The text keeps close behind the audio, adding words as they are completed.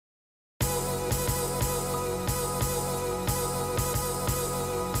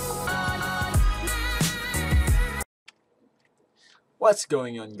What's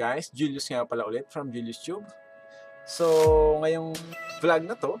going on guys? Julius nga pala ulit from Julius Tube. So, ngayong vlog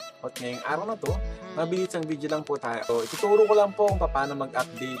na to, at ngayong araw na to, mabilis ang video lang po tayo. So, ituturo ko lang po kung paano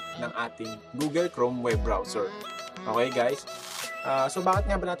mag-update ng ating Google Chrome web browser. Okay guys? So, bakit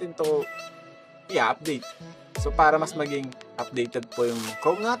nga ba natin to i-update? So, para mas maging updated po yung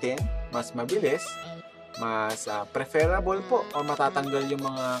Chrome natin, mas mabilis, mas preferable po o matatanggal yung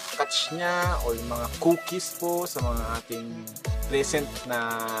mga cache niya o yung mga cookies po sa mga ating recent na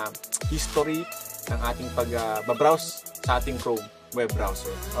history ng ating pag-browse sa ating Chrome web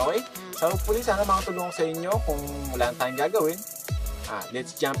browser. Okay? So hopefully sana makatulong sa inyo kung wala tayong gagawin.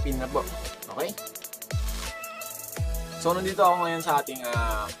 Let's jump in na po. Okay? So nandito ako ngayon sa ating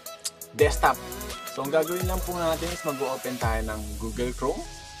desktop. So ang gagawin lang po natin is mag-open tayo ng Google Chrome.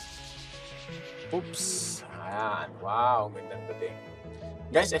 Oops. Ayan. Wow. Gandang dating.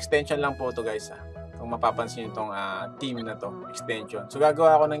 Guys, extension lang po to guys. Kung mapapansin nyo itong team na to, extension. So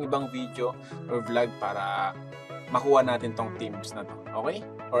gagawa ako ng ibang video or vlog para makuha natin tong teams na to. Okay?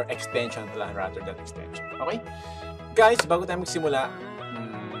 Or extension pala rather than extension. Okay? Guys, bago tayo magsimula,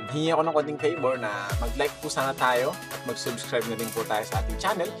 hingi ako ng konting favor na mag-like po sana tayo at mag-subscribe na din po tayo sa ating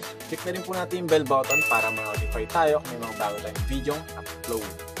channel. Click na rin po natin yung bell button para ma-notify tayo kung may mga bago tayong video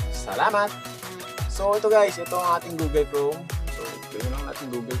upload. Salamat! So ito guys, ito ang ating Google Chrome. So gawin lang natin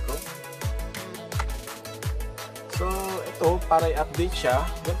Google Chrome. So ito, para i-update siya,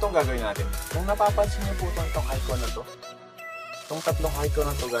 ganito ang gagawin natin. Kung napapansin niyo po itong icon na to, itong tatlong icon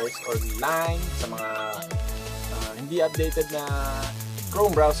na to guys, or line sa mga hindi updated na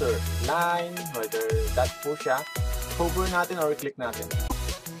Chrome browser, line, whether that po siya, hover natin or click natin.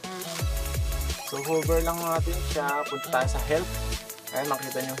 So hover lang natin siya, punta tayo sa help. Ayan,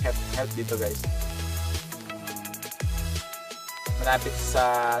 makikita niyo yung help dito guys. Malapit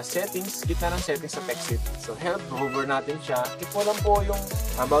sa settings, gitna ng settings sa TechSit. So help, hover natin siya. Click mo lang po yung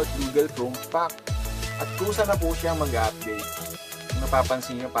about Google Chrome pack. At kusa na po siya mag-update. Kung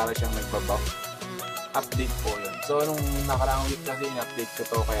napapansin nyo, para siyang nagbabuff. Update po yun. So nung nakaraang week kasi in-update ko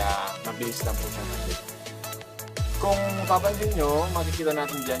to, kaya mabilis lang po siya update. Kung mapapansin nyo, makikita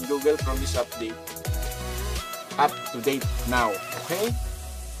natin dyan, Google Chrome is update. Up to date now. Okay?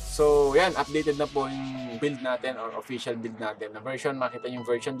 So, yan, updated na po yung build natin or official build natin na version. Makita yung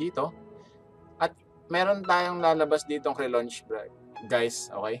version dito. At meron tayong lalabas ditong relaunch,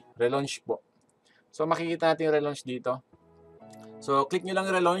 guys. Okay? Relaunch po. So, makikita natin yung relaunch dito. So, click nyo lang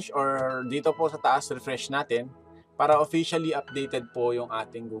relaunch or dito po sa taas, refresh natin para officially updated po yung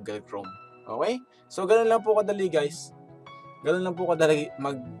ating Google Chrome. Okay? So, ganun lang po kadali, guys. Ganun lang po kadali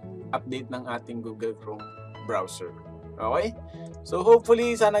mag-update ng ating Google Chrome browser. Okay? So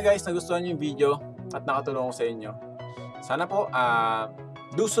hopefully sana guys nagustuhan yung video at nakatulong ko sa inyo. Sana po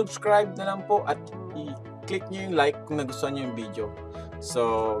do subscribe na lang po at i-click nyo yung like kung nagustuhan nyo yung video.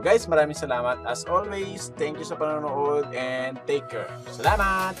 So guys, maraming salamat. As always, thank you sa panonood and take care.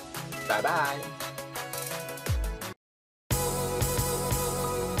 Salamat! Bye-bye!